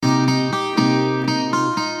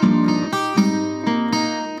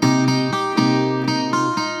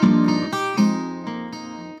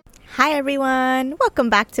everyone.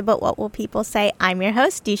 Welcome back to But What Will People Say? I'm your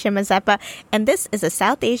host, Disha Mazeppa, and this is a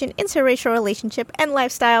South Asian interracial relationship and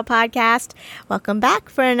lifestyle podcast. Welcome back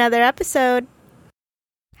for another episode.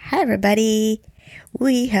 Hi, everybody.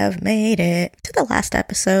 We have made it to the last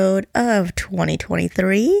episode of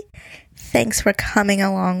 2023. Thanks for coming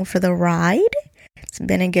along for the ride. It's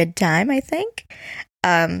been a good time, I think.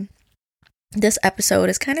 This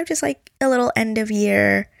episode is kind of just like a little end of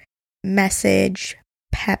year message,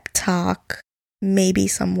 pep talk, maybe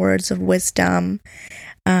some words of wisdom.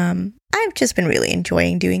 I've just been really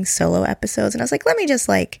enjoying doing solo episodes, and I was like, let me just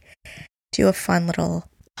like do a fun little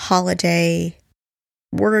holiday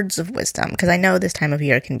words of wisdom, because I know this time of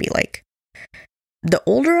year can be like, the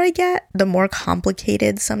older I get, the more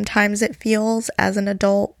complicated sometimes it feels as an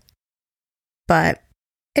adult, but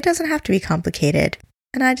it doesn't have to be complicated,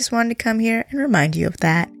 and I just wanted to come here and remind you of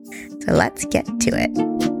that. So let's get to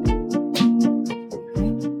it.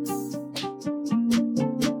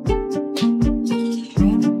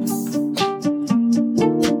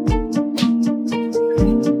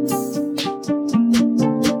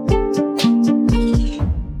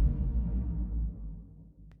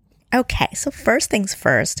 Okay, so first things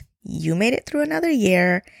first, you made it through another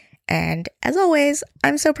year, and as always,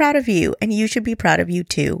 I'm so proud of you, and you should be proud of you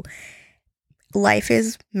too. Life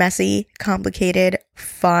is messy, complicated,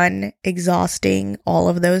 fun, exhausting, all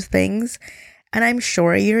of those things, and I'm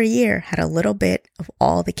sure your year had a little bit of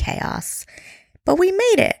all the chaos, but we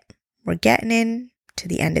made it. We're getting in to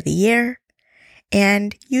the end of the year,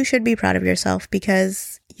 and you should be proud of yourself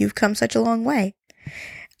because you've come such a long way.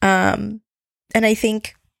 And I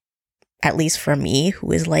think, at least for me,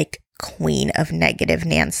 who is like queen of negative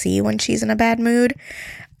Nancy when she's in a bad mood,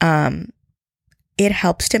 it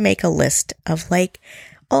helps to make a list of like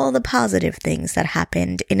all the positive things that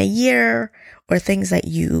happened in a year, or things that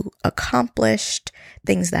you accomplished,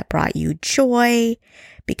 things that brought you joy,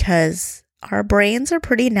 because our brains are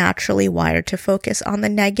pretty naturally wired to focus on the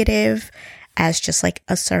negative as just like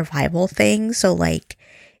a survival thing. So like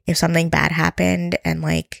if something bad happened and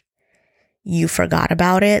like you forgot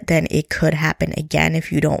about it, then it could happen again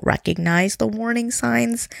if you don't recognize the warning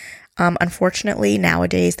signs. Unfortunately,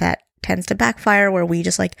 nowadays that tends to backfire, where we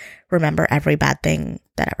just like remember every bad thing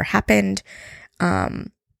that ever happened.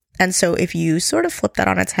 And so if you sort of flip that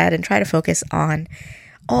on its head and try to focus on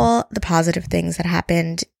all the positive things that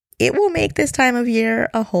happened, it will make this time of year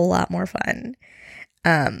a whole lot more fun.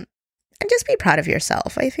 And just be proud of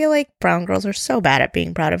yourself. I feel like brown girls are so bad at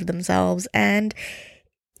being proud of themselves, and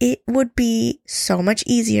it would be so much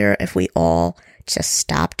easier if we all just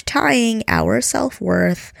stopped tying our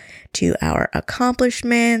self-worth to our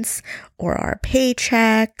accomplishments or our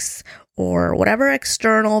paychecks or whatever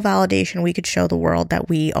external validation we could show the world that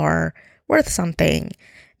we are worth something.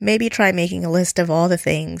 Maybe try making a list of all the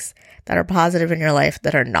things that are positive in your life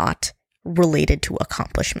that are not related to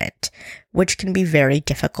accomplishment, which can be very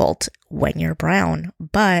difficult when you're brown.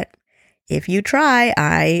 But if you try,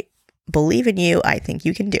 I believe in you. I think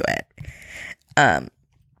you can do it.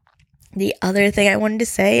 The other thing I wanted to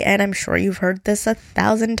say, and I'm sure you've heard this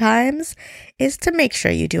 1,000 times, is to make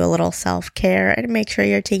sure you do a little self-care and make sure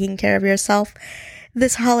you're taking care of yourself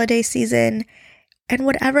this holiday season, and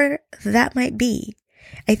whatever that might be.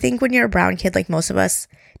 I think when you're a brown kid, like most of us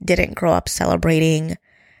didn't grow up celebrating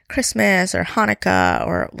Christmas or Hanukkah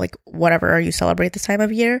or like whatever you celebrate this time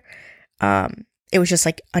of year, it was just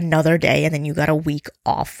like another day, and then you got a week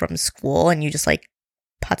off from school and you just like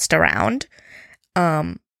putzed around.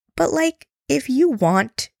 But like if you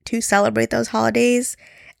want to celebrate those holidays,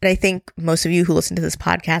 and I think most of you who listen to this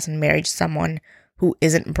podcast and married someone who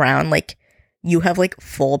isn't brown, like you have like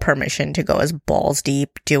full permission to go as balls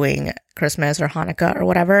deep doing Christmas or Hanukkah or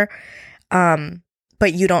whatever.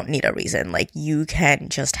 But you don't need a reason. Like you can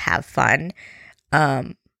just have fun.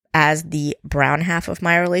 As the brown half of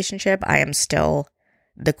my relationship, I am still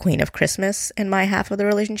the queen of Christmas in my half of the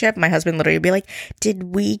relationship. My husband literally would be like,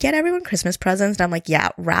 did we get everyone Christmas presents? And I'm like, yeah,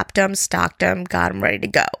 wrapped them, stocked them, got them ready to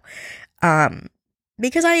go.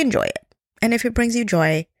 Because I enjoy it. And if it brings you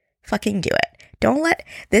joy, fucking do it.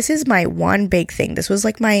 This is my one big thing. This was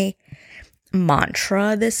like my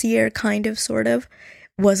mantra this year, kind of, sort of,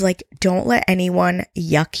 was like, don't let anyone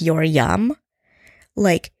yuck your yum.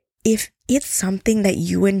 Like, if it's something that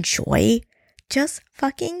you enjoy, just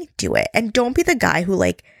fucking do it. And don't be the guy who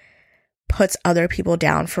like puts other people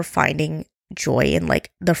down for finding joy in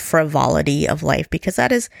like the frivolity of life, because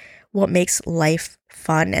that is what makes life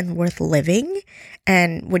fun and worth living.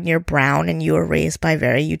 And when you're brown and you were raised by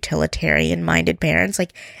very utilitarian minded parents,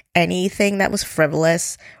 like anything that was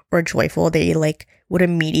frivolous or joyful, they like would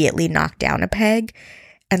immediately knock down a peg.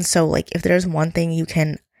 And so like if there's one thing you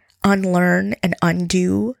can unlearn and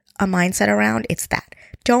undo a mindset around, it's that.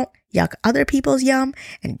 Don't yuck other people's yum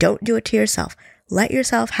and don't do it to yourself. Let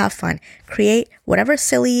yourself have fun. Create whatever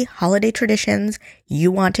silly holiday traditions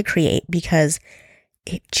you want to create, because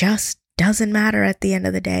it just doesn't matter at the end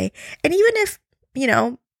of the day. And even if,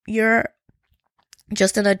 you're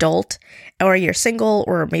just an adult, or you're single,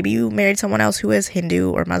 or maybe you married someone else who is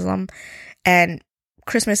Hindu or Muslim, and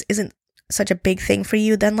Christmas isn't such a big thing for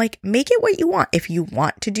you, then make it what you want. If you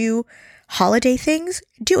want to do holiday things,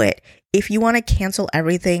 do it. If you want to cancel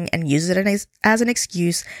everything and use it as an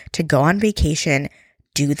excuse to go on vacation,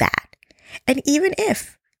 do that. And even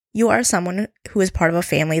if you are someone who is part of a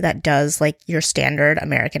family that does your standard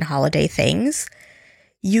American holiday things,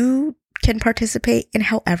 you can participate in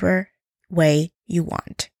however way you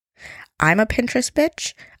want. I'm a Pinterest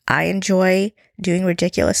bitch. I enjoy doing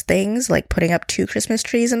ridiculous things like putting up 2 Christmas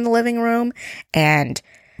trees in the living room and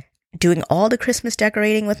doing all the Christmas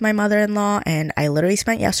decorating with my mother-in-law, and I literally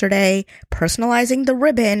spent yesterday personalizing the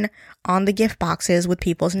ribbon on the gift boxes with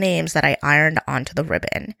people's names that I ironed onto the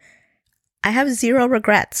ribbon. I have 0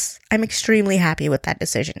 regrets. I'm extremely happy with that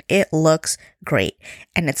decision. It looks great,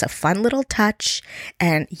 and it's a fun little touch,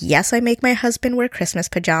 and yes, I make my husband wear Christmas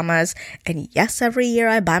pajamas, and yes, every year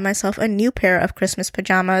I buy myself a new pair of Christmas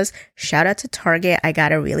pajamas. Shout out to Target. I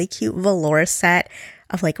got a really cute velour set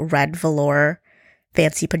of red velour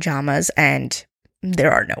fancy pajamas, and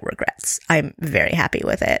there are no regrets. I'm very happy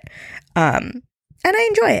with it. And I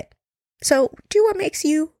enjoy it. So do what makes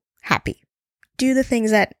you happy. Do the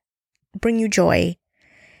things that bring you joy.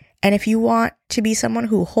 And if you want to be someone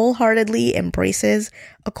who wholeheartedly embraces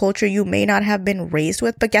a culture you may not have been raised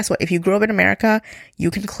with, but guess what? If you grew up in America, you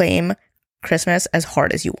can claim Christmas as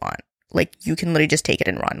hard as you want. You can literally just take it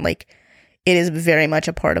and run. It is very much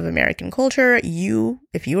a part of American culture.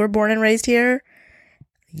 If you were born and raised here,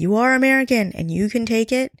 you are American, and you can take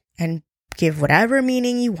it and give whatever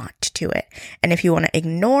meaning you want to it. And if you want to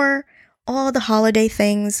ignore all the holiday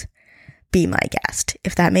things, be my guest.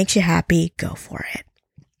 If that makes you happy, go for it.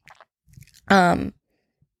 And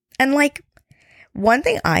one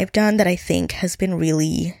thing I've done that I think has been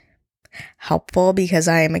really helpful, because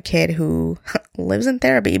I am a kid who lives in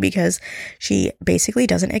therapy because she basically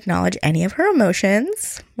doesn't acknowledge any of her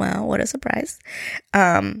emotions. Wow, what a surprise.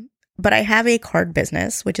 But I have a card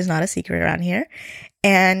business, which is not a secret around here.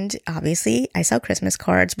 And obviously I sell Christmas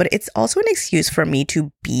cards, but it's also an excuse for me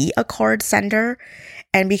to be a card sender.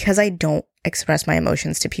 And because I don't express my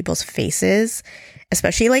emotions to people's faces,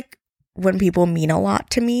 especially when people mean a lot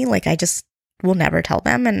to me, I just will never tell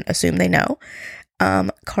them and assume they know.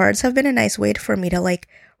 Cards have been a nice way for me to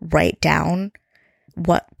write down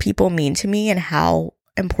what people mean to me and how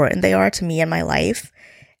important they are to me in my life.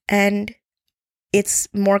 And it's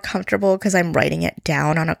more comfortable because I'm writing it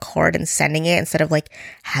down on a card and sending it instead of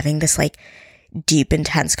having this deep,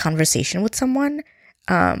 intense conversation with someone.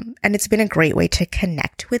 And it's been a great way to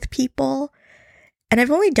connect with people. And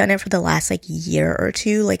I've only done it for the last year or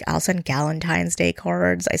two. I'll send Valentine's Day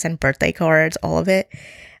cards, I send birthday cards, all of it.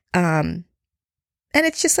 And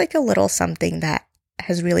it's just a little something that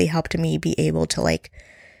has really helped me be able to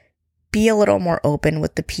be a little more open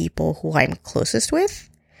with the people who I'm closest with.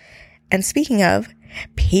 And speaking of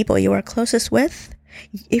people you are closest with,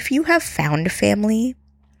 if you have found family,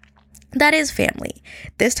 that is family.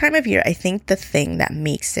 This time of year, I think the thing that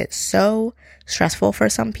makes it so stressful for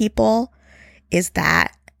some people is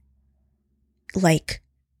that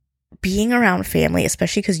being around family,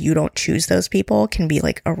 especially because you don't choose those people, can be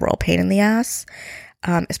a real pain in the ass,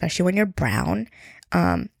 especially when you're brown.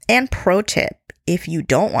 And pro tip, if you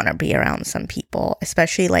don't want to be around some people,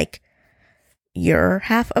 especially your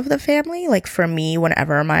half of the family, for me,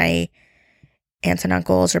 whenever my aunts and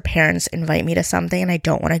uncles or parents invite me to something and I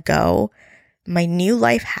don't want to go, my new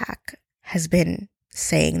life hack has been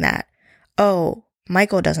saying that, oh,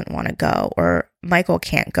 Michael doesn't want to go, or Michael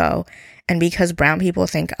can't go. And because brown people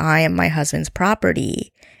think I am my husband's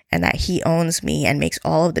property and that he owns me and makes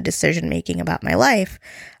all of the decision making about my life,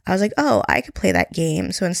 I was oh, I could play that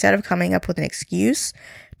game. So instead of coming up with an excuse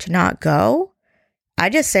to not go, I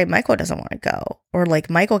just say Michael doesn't want to go, or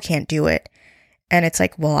Michael can't do it. And it's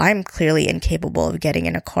well, I'm clearly incapable of getting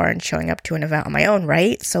in a car and showing up to an event on my own,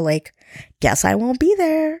 right? So guess I won't be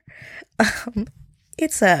there.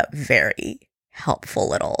 It's a very helpful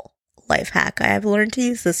little life hack I have learned to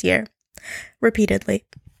use this year repeatedly.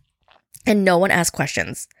 And no one asks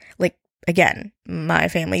questions. Again, my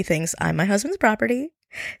family thinks I'm my husband's property.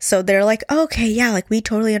 So they're okay, yeah, we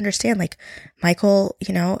totally understand. Michael,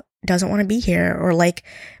 doesn't want to be here, or like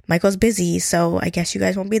Michael's busy, so I guess you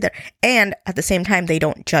guys won't be there. And at the same time, they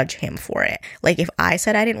don't judge him for it. Like if I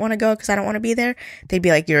said I didn't want to go because I don't want to be there, they'd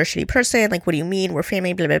be like, you're a shitty person. Like, what do you mean? We're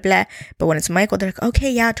family, blah, blah, blah. But when it's Michael, they're like,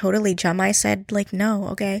 okay, yeah, totally. Jamai said like, no,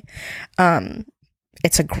 okay.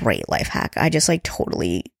 It's a great life hack. I just like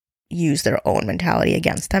totally use their own mentality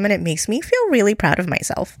against them, and it makes me feel really proud of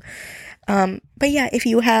myself. But yeah, if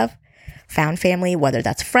you have found family, whether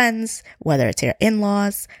that's friends, whether it's your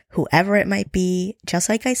in-laws, whoever it might be, just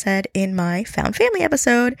like I said in my found family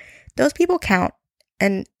episode, those people count.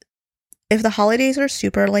 And if the holidays are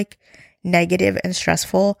super like negative and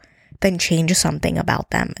stressful, then change something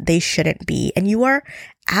about them. They shouldn't be. And you are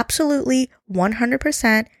absolutely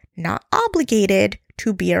 100% not obligated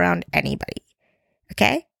to be around anybody.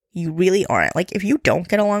 Okay? You really aren't. Like, if you don't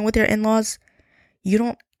get along with your in-laws, you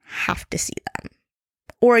don't have to see them.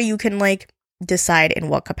 Or you can like decide in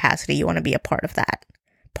what capacity you want to be a part of that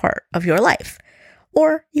part of your life.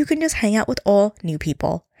 Or you can just hang out with all new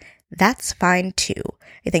people. That's fine too.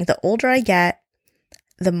 I think the older I get,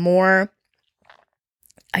 the more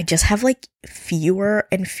I just have like fewer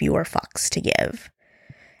and fewer fucks to give.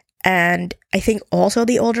 And I think also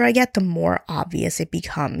the older I get, the more obvious it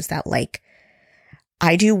becomes that like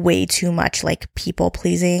I do way too much like people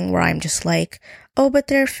pleasing, where I'm just like, oh, but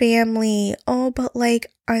they're family. Oh, but like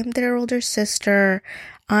I'm their older sister.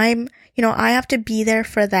 I have to be there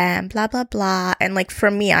for them, blah, blah, blah. And like for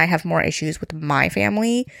me, I have more issues with my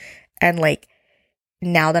family. And like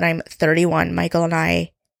now that I'm 31,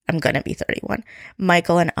 I'm going to be 31.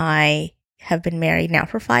 Michael and I have been married now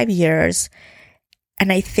for 5 years.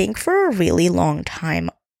 And I think for a really long time,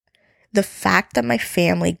 the fact that my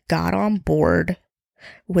family got on board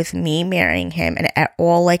with me marrying him, and at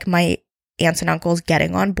all like my aunts and uncles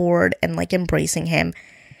getting on board and like embracing him,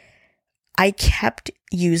 I kept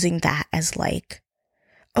using that as like,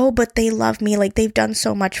 oh, but they love me, like they've done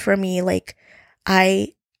so much for me, like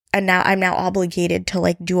I'm now obligated to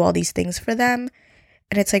like do all these things for them.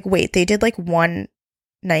 And it's like, wait, they did like one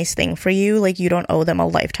nice thing for you, like you don't owe them a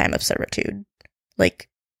lifetime of servitude. Like,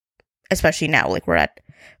 especially now, like we're at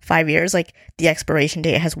 5 years, like the expiration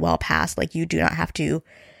date has well passed. Like you do not have to,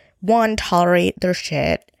 one, tolerate their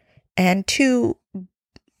shit, and two,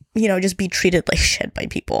 just be treated like shit by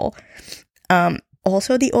people.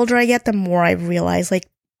 Also, the older I get, the more I realize like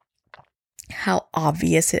how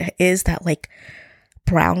obvious it is that like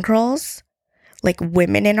brown girls, like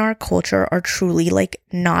women in our culture, are truly like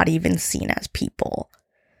not even seen as people.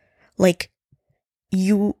 Like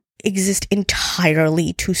you exist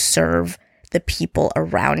entirely to serve the people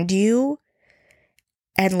around you.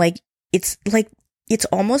 And like it's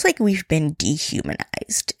almost like we've been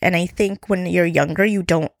dehumanized. And I think when you're younger, you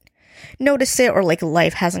don't notice it, or like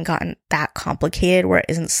life hasn't gotten that complicated where it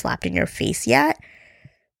isn't slapped in your face yet.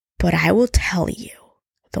 But I will tell you,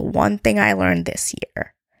 the one thing I learned this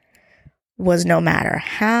year was no matter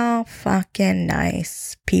how fucking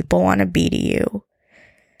nice people want to be to you,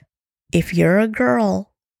 if you're a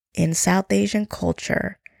girl in South Asian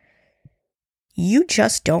culture, you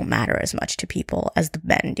just don't matter as much to people as the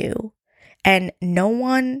men do. And no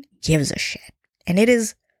one gives a shit. And it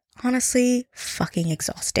is honestly fucking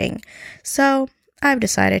exhausting. So I've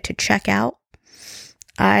decided to check out.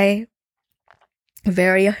 I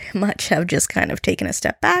very much have just kind of taken a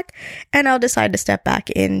step back, and I'll decide to step back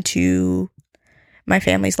into my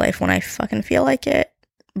family's life when I fucking feel like it.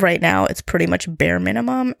 Right now, it's pretty much bare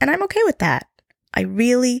minimum, and I'm okay with that. I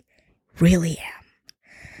really, really am.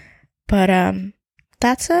 But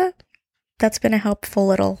that's been a helpful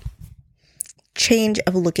little change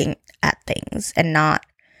of looking at things, and not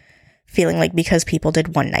feeling like because people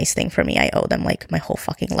did one nice thing for me, I owe them like my whole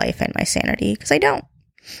fucking life and my sanity, because I don't.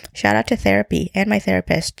 Shout out to therapy and my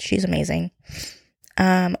therapist. She's amazing.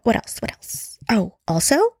 What else? Oh,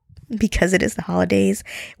 also, because it is the holidays,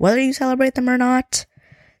 whether you celebrate them or not,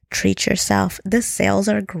 treat yourself. The sales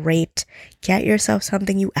are great. Get yourself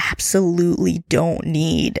something you absolutely don't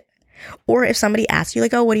need. Or if somebody asks you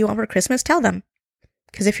like, oh, what do you want for Christmas? Tell them.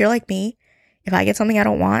 Because if you're like me, if I get something I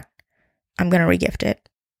don't want, I'm going to regift it.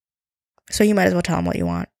 So you might as well tell them what you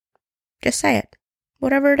want. Just say it.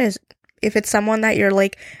 Whatever it is. If it's someone that you're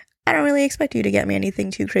like, I don't really expect you to get me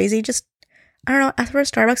anything too crazy, just, I don't know, ask for a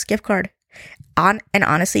Starbucks gift card. And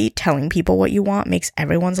honestly, telling people what you want makes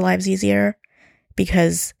everyone's lives easier,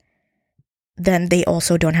 because then they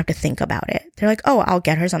also don't have to think about it. They're like, oh, I'll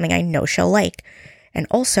get her something I know she'll like. And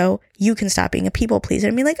also, you can stop being a people pleaser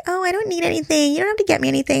and be like, oh, I don't need anything. You don't have to get me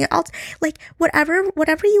anything. I'll, like, whatever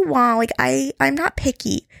you want. Like, I'm not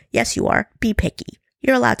picky. Yes, you are. Be picky.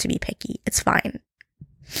 You're allowed to be picky. It's fine.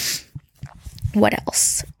 What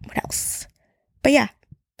else? But yeah,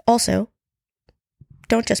 Also,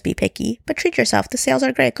 don't just be picky, but treat yourself. The sales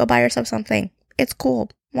are great. Go buy yourself something. It's cool.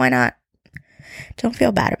 Why not? Don't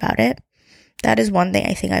feel bad about it. That is one thing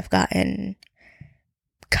I think I've gotten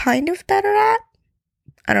kind of better at.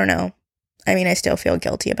 I don't know. I mean, I still feel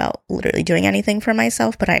guilty about literally doing anything for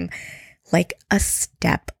myself, but I'm like a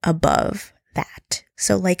step above that.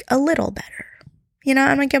 So like a little better. You know,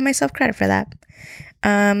 I'm going to give myself credit for that.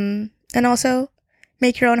 And also,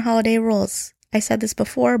 make your own holiday rules. I said this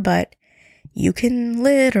before, but you can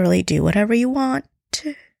literally do whatever you want.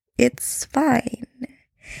 It's fine.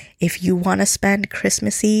 If you want to spend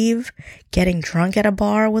Christmas Eve getting drunk at a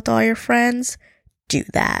bar with all your friends, do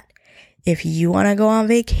that. If you want to go on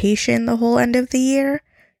vacation the whole end of the year,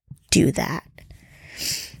 do that.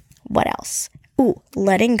 What else? Ooh,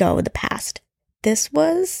 letting go of the past. This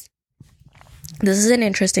is an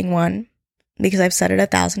interesting one because I've said it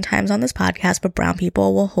 1,000 times on this podcast, but brown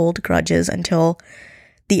people will hold grudges until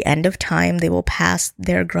the end of time. They will pass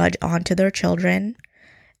their grudge on to their children,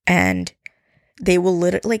 and they will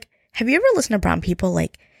literally, like, have you ever listened to brown people?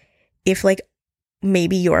 Like, if like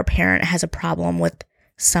maybe your parent has a problem with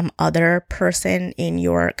some other person in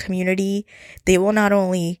your community, they will not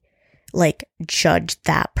only like judge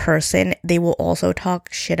that person, they will also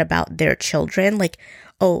talk shit about their children. Like,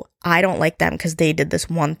 oh, I don't like them because they did this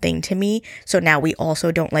one thing to me, so now we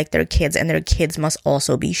also don't like their kids, and their kids must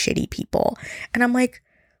also be shitty people. And I'm like,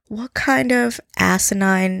 what kind of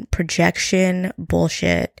asinine projection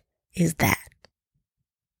bullshit is that?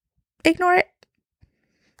 Ignore it.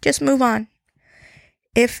 Just move on.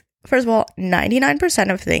 First of all,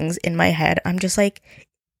 99% of things in my head, I'm just like,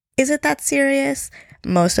 is it that serious?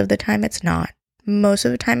 Most of the time it's not. Most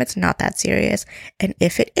of the time it's not that serious. And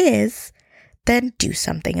if it is, then do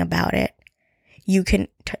something about it. You can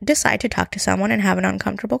decide to talk to someone and have an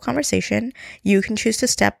uncomfortable conversation. You can choose to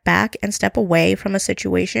step back and step away from a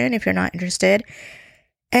situation if you're not interested.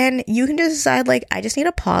 And you can just decide, like, I just need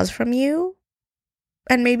a pause from you,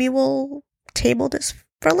 and maybe we'll table this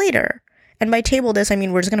for later. And by table this, I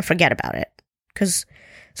mean we're just going to forget about it, because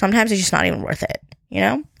sometimes it's just not even worth it, you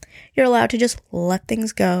know? You're allowed to just let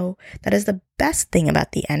things go. That is the best thing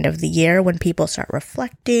about the end of the year, when people start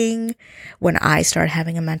reflecting, when I start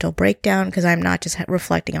having a mental breakdown, because I'm not just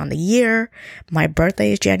reflecting on the year. My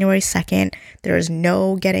birthday is January 2nd. There is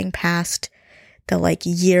no getting past the like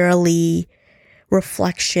yearly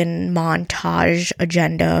reflection montage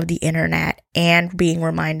agenda of the internet and being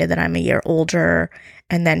reminded that I'm a year older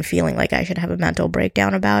and then feeling like I should have a mental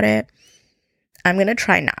breakdown about it. I'm going to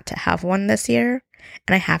try not to have one this year.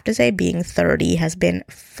 And I have to say, being 30 has been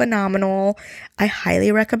phenomenal. I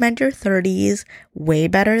highly recommend your 30s, way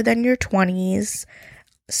better than your 20s.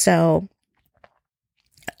 So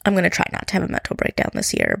I'm going to try not to have a mental breakdown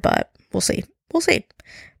this year, but we'll see. We'll see.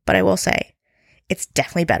 But I will say, it's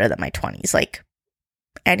definitely better than my 20s. Like,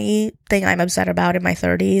 anything I'm upset about in my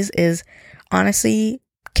 30s is honestly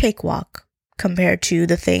cakewalk compared to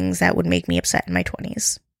the things that would make me upset in my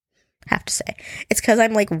 20s. Have to say. It's because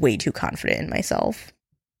I'm like way too confident in myself.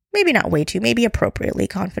 Maybe not way too, maybe appropriately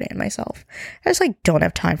confident in myself. I just like don't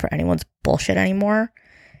have time for anyone's bullshit anymore.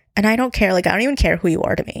 And I don't care, like I don't even care who you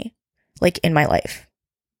are to me, like in my life.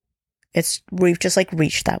 We've just like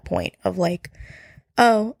reached that point of like,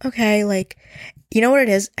 oh, okay, like, you know what it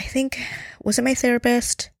is? I think, was it my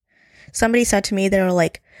therapist? Somebody said to me, they were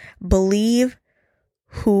like, believe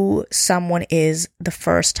who someone is the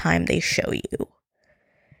first time they show you.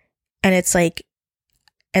 And it's like,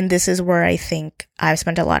 and this is where I think I've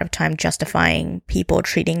spent a lot of time justifying people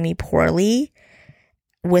treating me poorly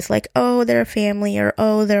with like, oh, they're family, or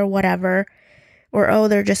oh, they're whatever, or oh,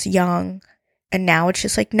 they're just young. And now it's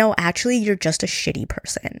just like, no, actually, you're just a shitty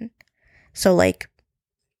person. So like,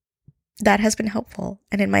 that has been helpful.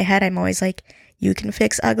 And in my head, I'm always like, you can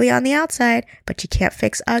fix ugly on the outside, but you can't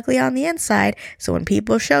fix ugly on the inside. So when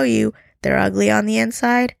people show you they're ugly on the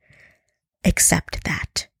inside, accept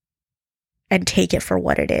that. And take it for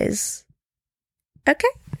what it is. Okay?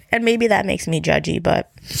 And maybe that makes me judgy,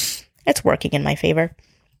 but it's working in my favor.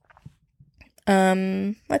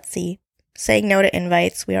 Let's see. Saying no to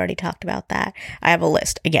invites. We already talked about that. I have a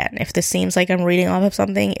list. Again, if this seems like I'm reading off of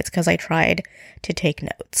something, it's because I tried to take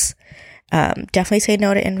notes. Definitely say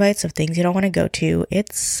no to invites of things you don't want to go to.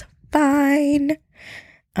 It's fine.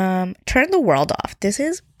 Turn the world off.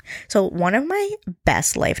 So one of my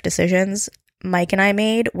best life decisions Mike and I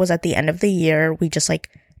made was at the end of the year, we just like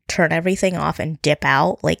turn everything off and dip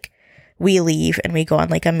out. Like we leave and we go on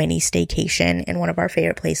like a mini staycation in one of our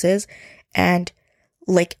favorite places. And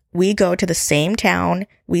like we go to the same town,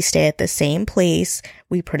 we stay at the same place.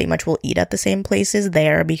 We pretty much will eat at the same places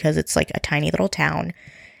there because it's like a tiny little town.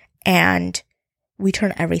 And we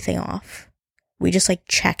turn everything off. We just like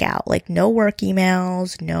check out, like no work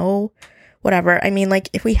emails, no whatever. I mean, like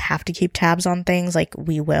if we have to keep tabs on things, like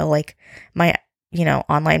we will. Like my,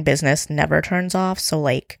 online business never turns off. So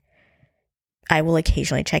like I will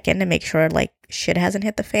occasionally check in to make sure like shit hasn't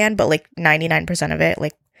hit the fan, but like 99% of it,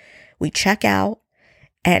 like we check out,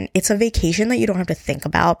 and it's a vacation that you don't have to think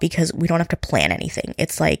about because we don't have to plan anything.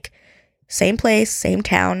 It's like same place, same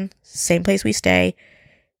town, same place we stay,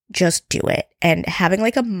 just do it. And having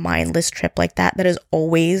like a mindless trip like that is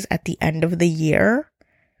always at the end of the year,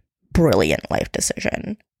 brilliant life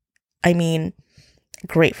decision. I mean,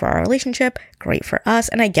 great for our relationship, great for us.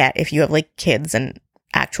 And I get if you have like kids and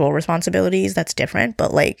actual responsibilities, that's different.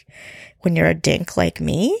 But like when you're a dink like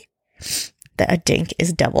me, a dink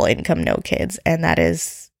is double income, no kids. And that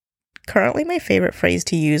is currently my favorite phrase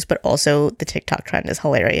to use, but also the TikTok trend is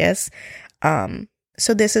hilarious.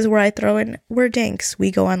 So this is where I throw in, we're dinks.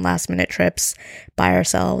 We go on last minute trips by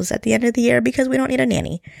ourselves at the end of the year because we don't need a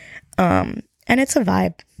nanny. And it's a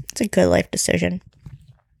vibe. It's a good life decision.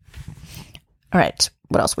 All right.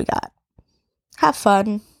 What else we got? Have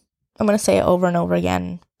fun. I'm going to say it over and over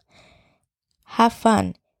again. Have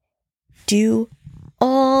fun. Do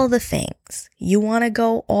all the things. You want to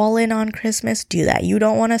go all in on Christmas? Do that. You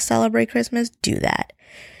don't want to celebrate Christmas? Do that.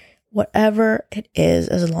 Whatever it is,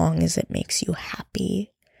 as long as it makes you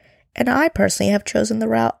happy. And I personally have chosen the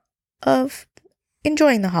route of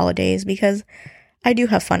enjoying the holidays because I do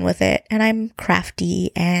have fun with it, and I'm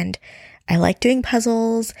crafty, and I like doing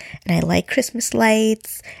puzzles, and I like Christmas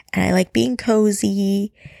lights, and I like being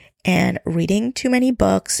cozy and reading too many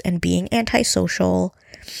books and being antisocial.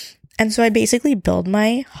 And so I basically build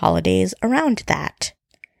my holidays around that,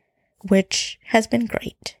 which has been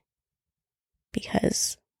great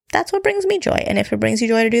because that's what brings me joy. And if it brings you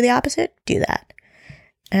joy to do the opposite, do that.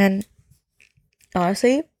 And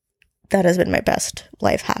honestly, that has been my best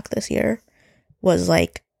life hack this year, was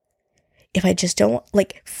like, if I just don't,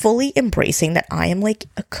 like, fully embracing that I am like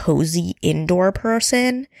a cozy indoor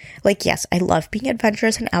person. Like, yes, I love being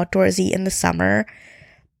adventurous and outdoorsy in the summer,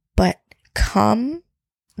 but come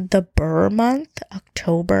the Burr month,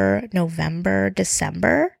 October, November,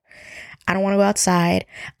 December, I don't want to go outside.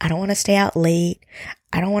 I don't want to stay out late.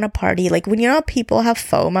 I don't want to party. Like, when people have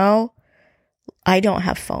FOMO, I don't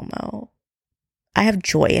have FOMO. I have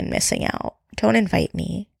joy in missing out. Don't invite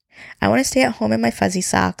me. I want to stay at home in my fuzzy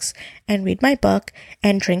socks and read my book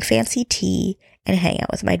and drink fancy tea and hang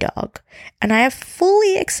out with my dog. And I have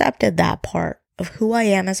fully accepted that part of who I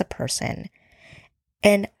am as a person.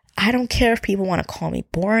 And I don't care if people want to call me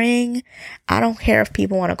boring. I don't care if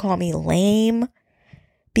people want to call me lame,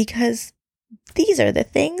 because these are the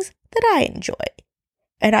things that I enjoy.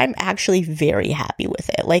 And I'm actually very happy with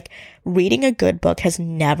it. Like, reading a good book has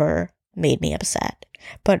never made me upset.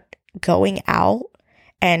 But going out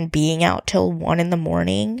and being out till 1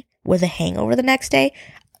 a.m. with a hangover the next day,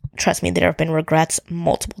 trust me, there have been regrets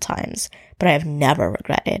multiple times. But I have never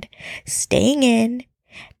regretted staying in,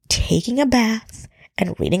 taking a bath,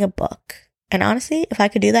 and reading a book. And honestly, if I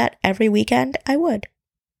could do that every weekend, I would.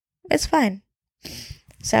 It's fine.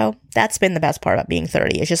 So that's been the best part about being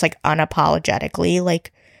 30. It's just like unapologetically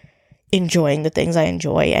like enjoying the things I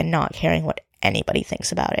enjoy and not caring what anybody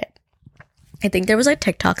thinks about it. I think there was a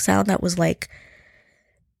TikTok sound that was like,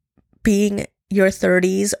 being your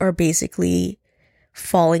 30s are basically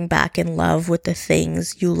falling back in love with the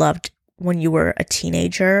things you loved when you were a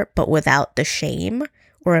teenager, but without the shame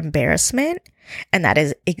or embarrassment. And that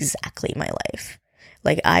is exactly my life.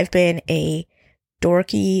 Like, I've been a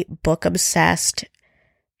dorky, book obsessed,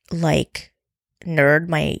 like, nerd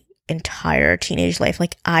my entire teenage life.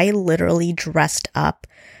 Like, I literally dressed up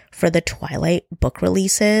for the Twilight book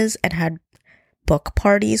releases and had book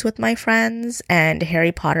parties with my friends, and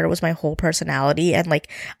Harry Potter was my whole personality. And like,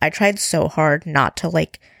 I tried so hard not to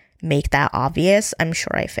like make that obvious. I'm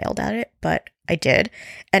sure I failed at it, but I did.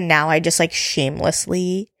 And now I just like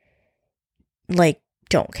shamelessly like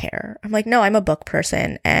don't care. I'm like, no, I'm a book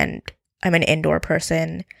person and I'm an indoor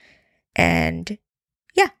person, and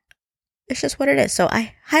yeah, it's just what it is. So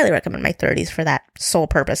I highly recommend my 30s for that sole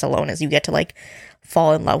purpose alone, is you get to like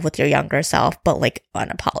fall in love with your younger self, but like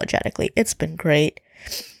unapologetically. It's been great.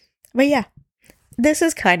 But yeah, this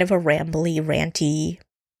is kind of a rambly, ranty,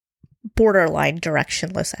 borderline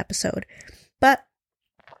directionless episode. But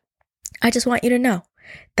I just want you to know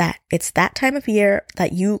that it's that time of year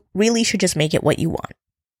that you really should just make it what you want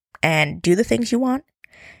and do the things you want,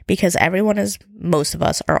 because most of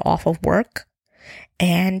us are off of work,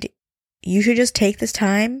 and you should just take this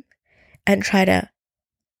time and try to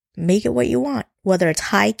make it what you want, whether it's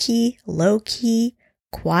high key, low key,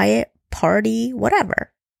 quiet, party,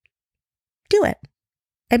 whatever. Do it.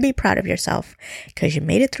 and be proud of yourself because you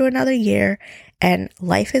made it through another year and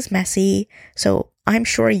life is messy. So I'm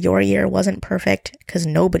sure your year wasn't perfect because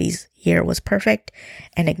nobody's year was perfect,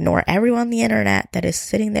 and ignore everyone on the internet that is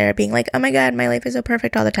sitting there being like, oh my God, my life is so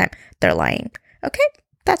perfect all the time. They're lying. Okay,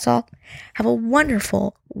 that's all. Have a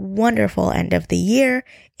wonderful, wonderful end of the year.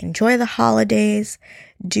 Enjoy the holidays.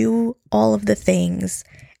 Do all of the things.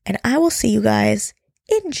 And I will see you guys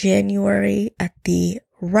in January at the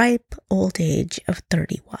ripe old age of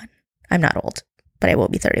 31. I'm not old, but I will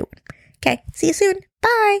be 31. Okay, see you soon.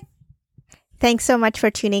 Bye. Thanks so much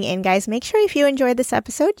for tuning in, guys. Make sure if you enjoyed this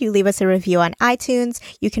episode, you leave us a review on iTunes.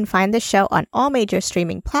 You can find the show on all major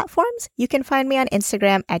streaming platforms. You can find me on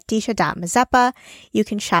Instagram at disha.mazeppa. You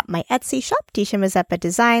can shop my Etsy shop, Disha Mazeppa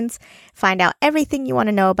Designs. Find out everything you want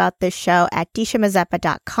to know about this show at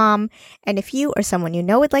dishamazeppa.com. And if you or someone you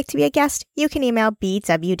know would like to be a guest, you can email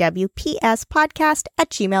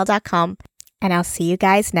bwwpspodcast@gmail.com. And I'll see you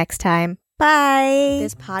guys next time. Bye!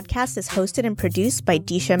 This podcast is hosted and produced by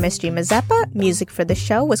Disha Mystery Mazeppa. Music for the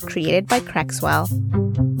show was created by Crexwell.